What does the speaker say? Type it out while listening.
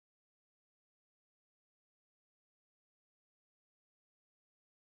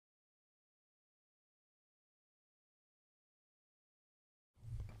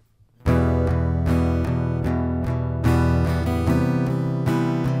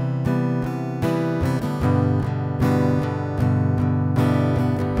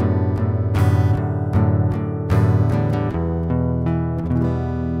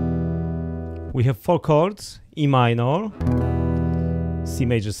we have 4 chords: E minor, C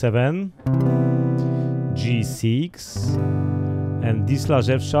major 7, G6, and D slash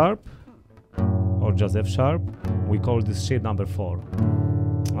F sharp, or just F sharp. We call this shape number 4.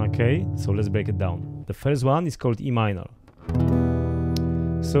 Okay, so let's break it down. The first one is called E minor.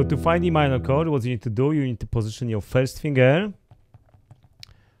 So to find E minor chord, what you need to do, you need to position your first finger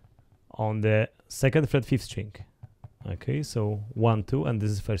on the 2nd fret 5th string. Okay, so 1, 2, and this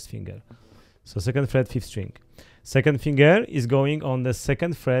is first finger. So 2nd fret 5th string. Second finger is going on the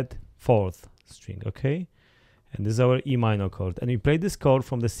 2nd fret 4th string. Okay, and this is our E minor chord, and we play this chord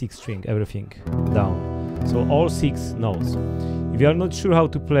from the 6th string, everything down. So all 6 notes. If you are not sure how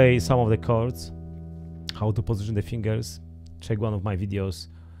to play some of the chords, how to position the fingers, check one of my videos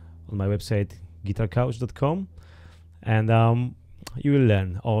on my website guitarcouch.com, and you will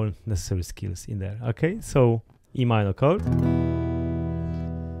learn all necessary skills in there. Okay, so E minor chord.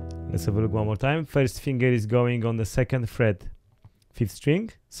 Let's have a look one more time. First finger is going on the 2nd fret 5th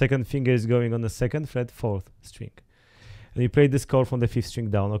string. Second finger is going on the 2nd fret 4th string. And we play this chord from the 5th string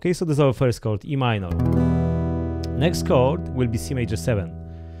down. Okay, so this is our first chord, E minor. Next chord will be C major 7.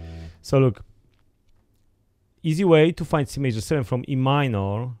 So look, easy way to find C major 7 from E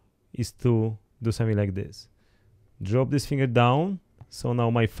minor is to do something like this. Drop this finger down. So now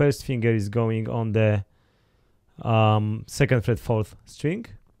my first finger is going on the 2nd fret 4th string.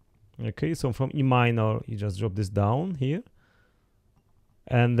 Okay, so from E minor, you just drop this down here.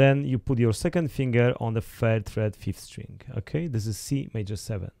 And then you put your second finger on the 3rd fret 5th string. Okay, this is C major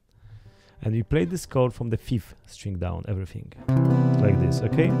 7. And we play this chord from the 5th string down, everything. Like this,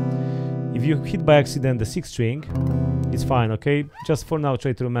 okay? If you hit by accident the 6th string, it's fine, okay? Just for now,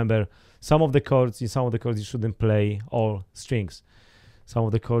 try to remember some of the chords, in some of the chords you shouldn't play all strings. Some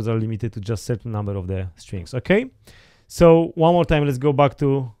of the chords are limited to just certain number of the strings, okay? So one more time, let's go back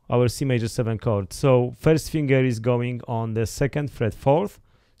to our C major 7 chord. So first finger is going on the 2nd fret 4th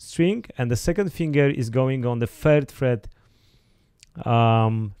string, and the second finger is going on the 3rd fret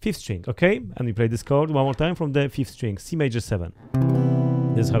 5th string, okay? And we play this chord one more time from the 5th string, C major 7.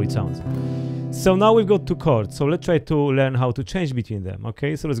 This is how it sounds. So now we've got 2 chords, so let's try to learn how to change between them,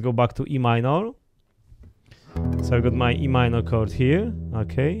 okay? So let's go back to E minor. So I've got my E minor chord here,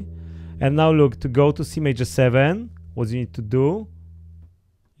 okay? And now look, to go to C major 7, what you need to do,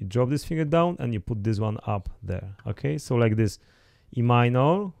 you drop this finger down and you put this one up there. Okay, so like this: E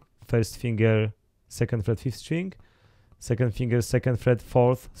minor, first finger 2nd fret 5th string, second finger 2nd fret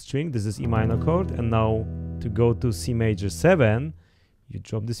 4th string, this is E minor chord. And now to go to C major 7, you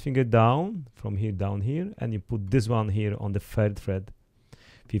drop this finger down from here down here, and you put this one here on the 3rd fret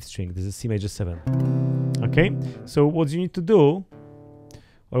 5th string, this is C major 7. Okay, so what you need to do,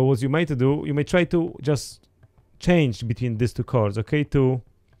 or what you might do, you may try to just change between these 2 chords, okay, to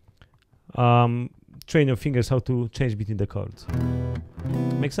train your fingers how to change between the chords.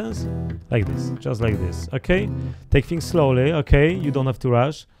 Make sense? Like this, just like this, okay? Take things slowly, okay? You don't have to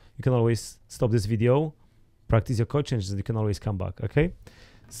rush. You can always stop this video, practice your chord changes, and you can always come back, okay?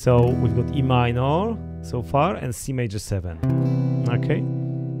 So we've got E minor so far and C major 7, okay?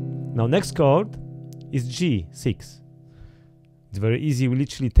 Now next chord is G6. It's very easy. We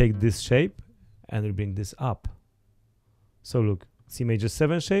literally take this shape and we bring this up. So look, C major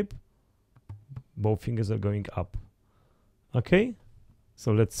 7 shape, both fingers are going up. Okay,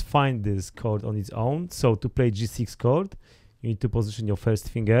 so let's find this chord on its own. So to play G6 chord, you need to position your first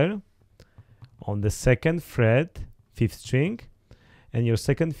finger on the 2nd fret 5th string, and your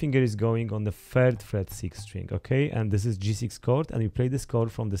second finger is going on the 3rd fret 6th string. Okay, and this is G6 chord, and we play this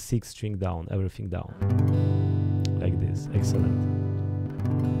chord from the 6th string down, everything down, like this. Excellent.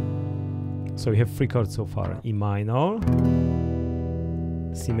 So we have 3 chords so far: E minor,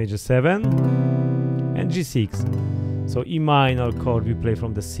 C major 7, and G6. So E minor chord we play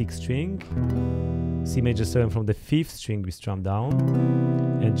from the 6th string, C major 7 from the 5th string we strum down,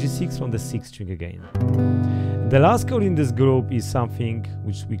 and G6 from the 6th string again. The last chord in this group is something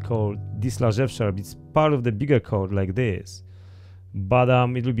which we call D slash F sharp. It's part of the bigger chord like this, but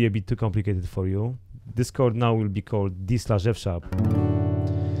it will be a bit too complicated for you. This chord now will be called D slash F sharp.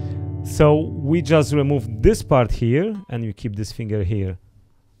 So we just remove this part here and you keep this finger here,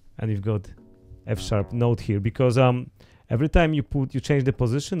 and you've got F sharp note here, because every time you change the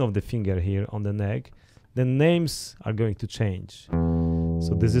position of the finger here on the neck, the names are going to change.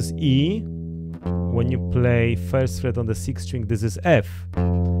 So this is E. When you play 1st fret on the 6th string, this is F.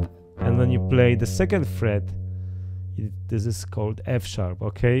 And when you play the 2nd fret, this is called F sharp.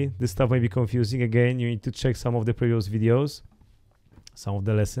 Okay, this stuff may be confusing. Again, you need to check some of the previous videos, some of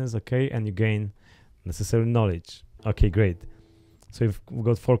the lessons, okay, and you gain necessary knowledge. Okay, great. So we've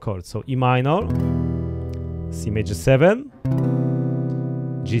got 4 chords. So E minor, C major 7,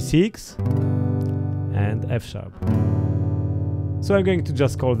 G6, and F sharp. So I'm going to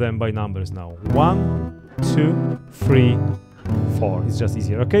just call them by numbers now. 1, 2, 3, 4. It's just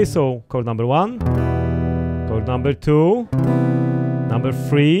easier. Okay, so chord number 1, chord number 2, number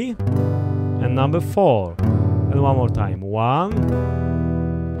 3, and number 4. And one more time.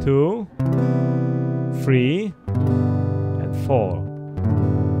 1, 2, 3, and 4.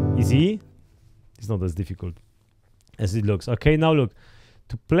 Easy? It's not as difficult as it looks. Okay, now look.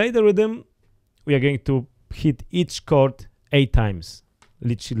 To play the rhythm, we are going to hit each chord 8 times.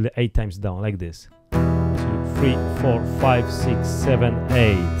 Literally 8 times down, like this. 2, 3, 4, 5, 6, 7,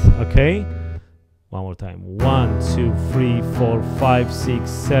 8. Okay? One more time. 1, 2, 3, 4, 5, 6,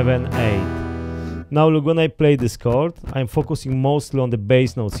 7, 8. Now look, when I play this chord, I'm focusing mostly on the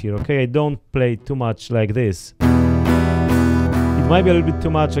bass notes here, okay? I don't play too much like this. It might be a little bit too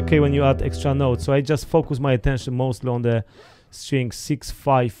much, okay, when you add extra notes. So I just focus my attention mostly on the strings 6,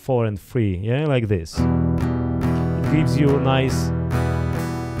 5, 4, and 3, yeah, like this. It gives you a nice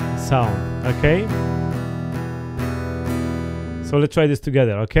sound, okay? So let's try this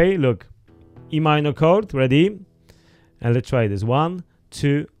together, okay? Look, E minor chord, ready? And let's try this. 1,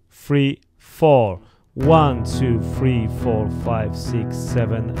 2, 3, 4. 1, 2, 3, 4, 5, 6,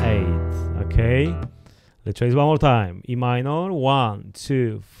 7, 8. Okay? Let's try this one more time. E minor. 1,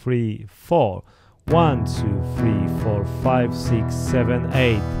 2, 3, 4. 1, 2, 3, 4, 5, 6, 7,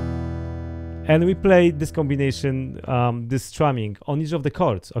 8. And we play this combination, this strumming on each of the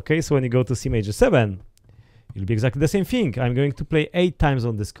chords. Okay? So when you go to C major 7, it'll be exactly the same thing. I'm going to play 8 times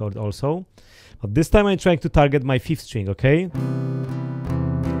on this chord also. But this time I'm trying to target my 5th string, okay?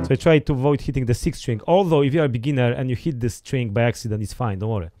 So I try to avoid hitting the 6th string. Although if you are a beginner and you hit this string by accident, it's fine, don't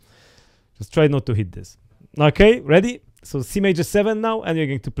worry. Just try not to hit this. Okay, ready? So C major 7 now, and you're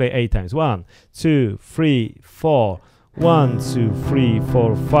going to play 8 times. 1, 2, 3, 4. 1, 2, 3,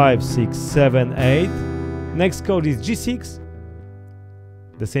 4, 5, 6, 7, 8. Next chord is G6.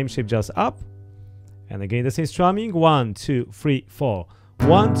 The same shape, just up. And again the same strumming. 1, 2, 3, 4.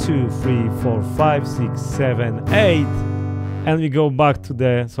 1, 2, 3, 4, 5, 6, 7, 8. And we go back to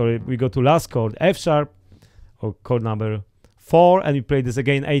the, we go to last chord, F sharp, or chord number 4, and we play this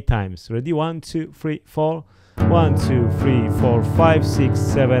again 8 times. Ready? 1, 2, 3, 4. 1, 2, 3, 4, 5, 6,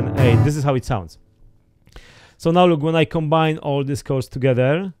 7, 8. This is how it sounds. So now look, when I combine all these chords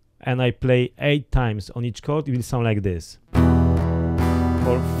together and I play 8 times on each chord, it will sound like this.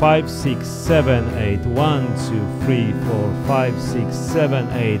 4, 5, 6, 7, 8. 1, 2, 3, 4, 5, 6, 7,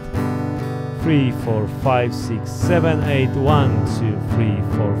 8. 3, 4, 5, 6, 7, 8. 1, 2, 3,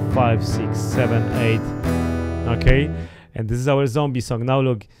 4, 5, 6, 7, 8. Okay, and this is our zombie song. Now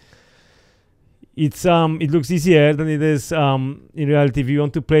look, it's it looks easier than it is in reality. If you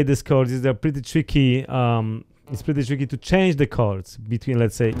want to play these chords, they're pretty tricky. It's pretty tricky to change the chords between,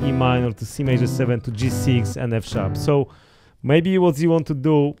 let's say, E minor to C major 7 to G6 and F sharp. So maybe what you want to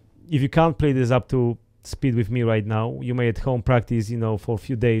do, if you can't play this up to speed with me right now, you may at home practice, you know, for a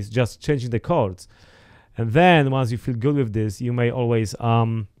few days, just changing the chords. And then once you feel good with this, you may always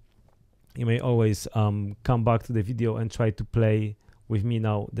come back to the video and try to play with me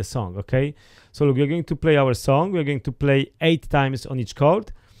now the song, okay? So look, we're going to play our song. We're going to play 8 times on each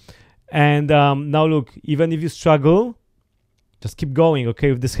chord. And now look, even if you struggle, just keep going, okay,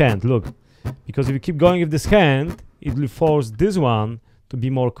 with this hand, look. Because if you keep going with this hand, it will force this one to be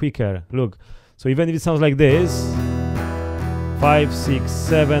more quicker. Look, so even if it sounds like this, 5, 6,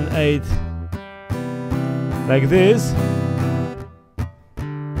 7, 8, like this,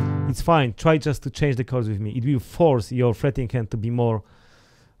 it's fine. Try just to change the chords with me. It will force your fretting hand to be more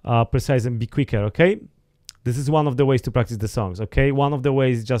precise and be quicker, okay? This is one of the ways to practice the songs, okay? One of the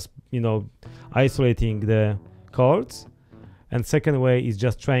ways is just, you know, isolating the chords. And second way is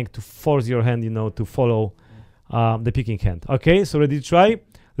just trying to force your hand, you know, to follow the picking hand. Okay, so ready to try?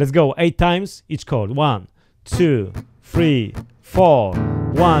 Let's go. 8 times each chord. 1, 2, 3, 4.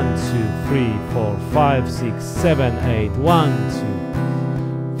 1, 2, 3, 4, 5, 6, 7, 8. 1,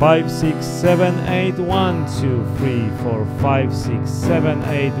 2, 5, 6, 7, 8. 1, 2, 3, 4, 5, 6, 7,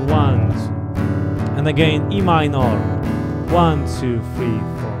 8. 1, 2. And again, E minor. 1, 2, 3,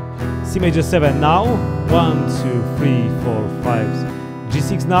 4. C major 7 now. 1, 2, 3, 4, 5.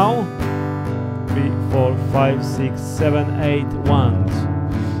 G6 now. 3, 4, 5, 6, 7, 8. 1, 2.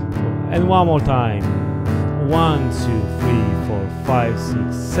 And one more time. 1, 2, 3, 4, 5,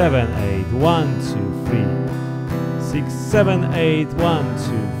 6, 7, 8. 1, 2, 3. 6, 7, 8. 1,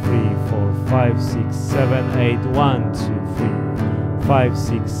 2, 3, 4, 5, 6, 7, 8. 1, 2, 3, 5,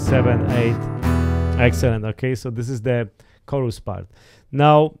 6, 7, 8. Excellent. Okay, so this is the chorus part.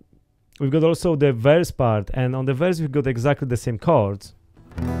 Now we've got also the verse part, and on the verse we've got exactly the same chords: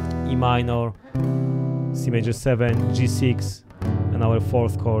 E minor, C major 7, G6, and our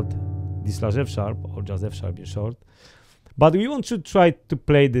fourth chord D/F sharp, or just F sharp in short. But we want to try to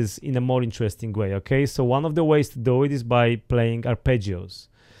play this in a more interesting way, okay? So one of the ways to do it is by playing arpeggios.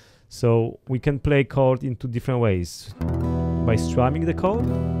 So we can play chord in two different ways: by strumming the chord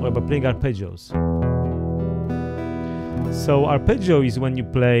or by playing arpeggios. So arpeggio is when you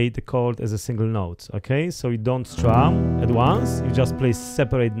play the chord as a single note, okay? So you don't strum at once, you just play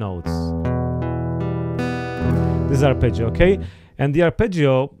separate notes. This is arpeggio, okay? And the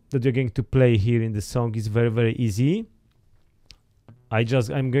arpeggio that you're going to play here in the song is very, very easy.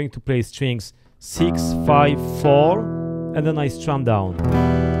 I'm going to play strings 6, 5, 4, and then I strum down.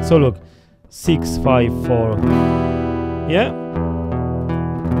 So look, 6, 5, 4, yeah?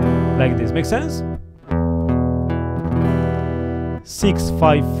 Like this, make sense? 6,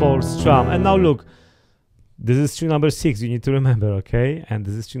 5, 4, strum. And now look, this is string number 6, you need to remember, okay? And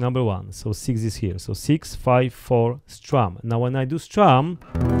this is string number 1, so 6 is here. So 6, 5, 4, strum. Now when I do strum,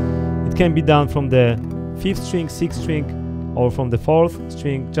 it can be done from the 5th string, 6th string, or from the 4th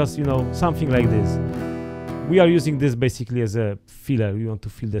string, just, you know, something like this. We are using this basically as a filler. We want to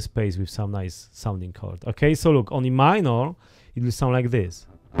fill the space with some nice sounding chord, okay? So look, on E minor, it will sound like this.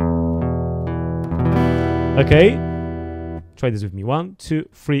 Okay? Try this with me. 1, 2,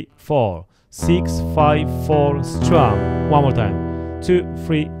 3, 4. 6, 5, 4, strum. One more time. 2,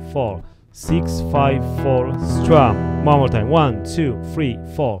 3, 4. 6, 5, 4, strum. One more time. 1, 2, 3,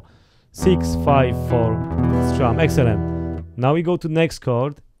 4. 6, 5, 4, strum. Excellent. Now we go to next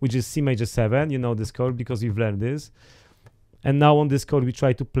chord, which is C major 7. You know this chord because we've learned this. And now on this chord, we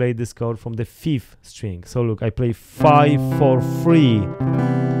try to play this chord from the 5th string. So look, I play 5, 4, 3,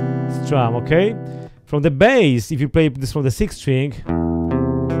 strum, okay? From the bass, if you play this from the 6th string,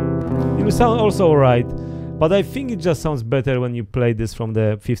 it will sound also alright. But I think it just sounds better when you play this from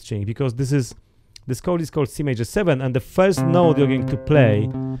the 5th string, because this chord is called C major 7, and the first note you're going to play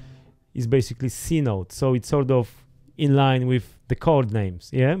is basically C note. So it's sort of in line with the chord names.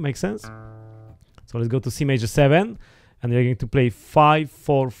 Yeah, makes sense? So let's go to C major 7, and we're going to play 5,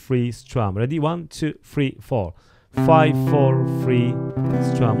 4, 3, strum. Ready? 1, 2, 3, 4. 5, 4, 3,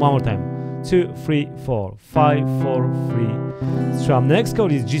 strum. One more time. 2, 3, 4. 5, 4, 3, strum. Next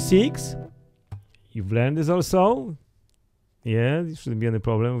chord is G6. You've learned this also. Yeah, there shouldn't be any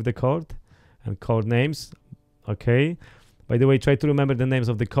problem with the chord and chord names. Okay. By the way, try to remember the names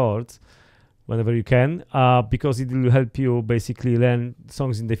of the chords whenever you can, because it will help you basically learn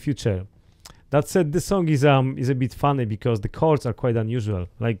songs in the future. That said, this song is a bit funny because the chords are quite unusual.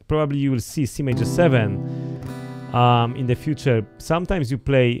 Like probably you will see C major 7 in the future. Sometimes you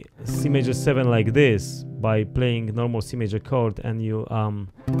play C major 7 like this by playing normal C major chord, and you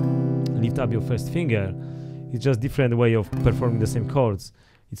lift up your first finger. It's just different way of performing the same chords.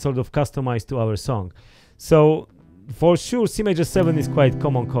 It's sort of customized to our song. So for sure, C major 7 is quite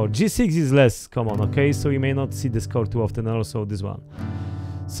common chord. G6 is less common, okay? So you may not see this chord too often, and also this one.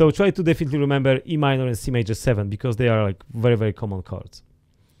 So try to definitely remember E minor and C major 7, because they are like very, very common chords.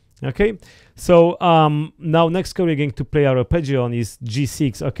 Okay, so now next chord we're going to play our arpeggio on is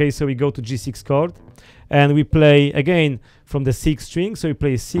G6. Okay, so we go to G6 chord, and we play again from the 6th string. So we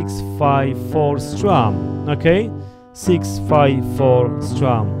play 6, 5, 4, strum. Okay, 6, 5, 4,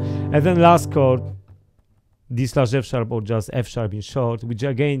 strum. And then last chord, D/F sharp, or just F sharp in short, which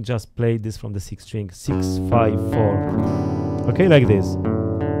again just play this from the 6th string. 6, 5, 4. Okay, like this.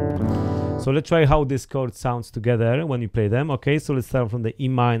 So let's try how this chord sounds together when we play them. Okay, so let's start from the E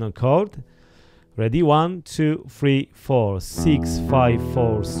minor chord. Ready? 1, 2, 3, 4. 6, 5,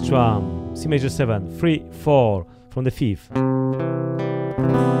 4, strum. C major 7. 3, 4 from the 5th.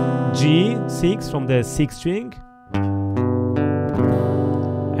 G6 from the 6th string.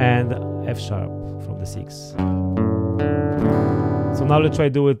 And F sharp from the 6th. So now let's try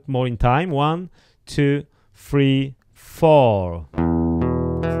to do it more in time. 1, 2, 3, 4.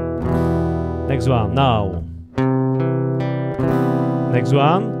 Next one, now. Next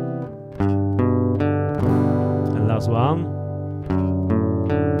one. And last one.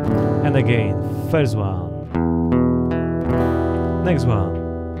 And again, first one. Next one.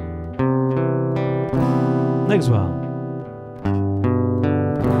 Next one.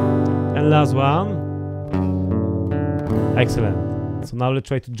 And last one. Excellent. So now let's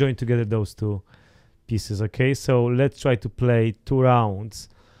try to join together those two pieces, okay? So let's try to play 2 rounds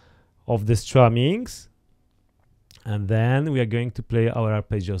of the strummings, and then we are going to play our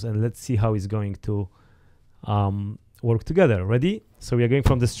arpeggios, and let's see how it's going to work together. Ready? So we are going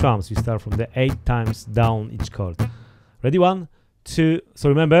from the strums. We start from the 8 times down each chord. Ready? 1, 2. So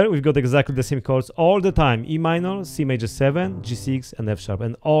remember, we've got exactly the same chords all the time. E minor, C major 7, G6, and F sharp.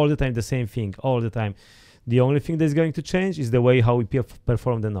 And all the time the same thing, all the time. The only thing that's going to change is the way how we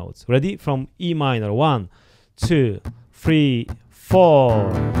perform the notes. Ready? From E minor. 1, 2, 3,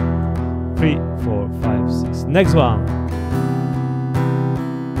 4. 3, 4, 5, 6. Next one.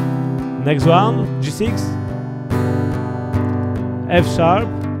 Next one. G6. F sharp.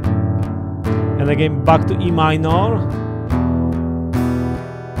 And again back to E minor.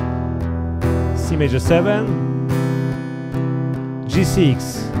 C major 7.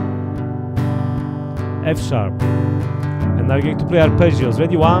 G6. F sharp. And now we're going to play arpeggios.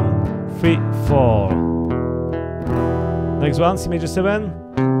 Ready? 1, 3, 4. Next one, C major 7.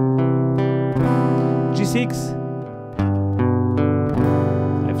 G6.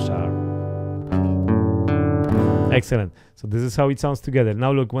 F sharp. Excellent. So this is how it sounds together.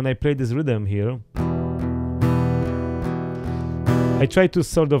 Now look, when I play this rhythm here, I try to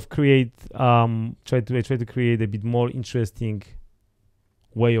sort of create, I try to create a bit more interesting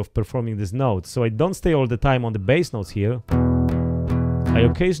way of performing this note. So I don't stay all the time on the bass notes here. I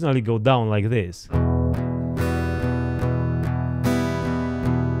occasionally go down like this.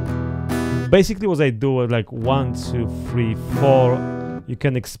 Basically what I do like 1, 2, 3, 4. You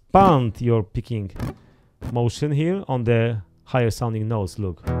can expand your picking motion here on the higher sounding notes.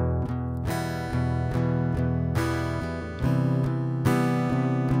 Look.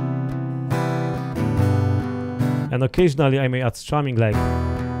 And occasionally I may add strumming like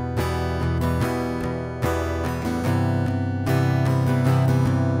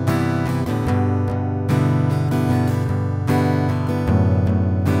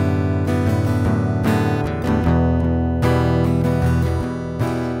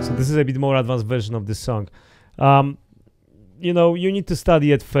this is a bit more advanced version of this song. You know, you need to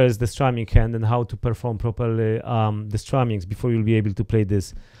study at first the strumming hand and how to perform properly the strummings before you'll be able to play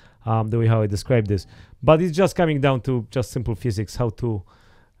this the way how I described this. But it's just coming down to just simple physics, how to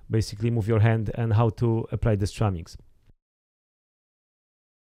basically move your hand and how to apply the strummings.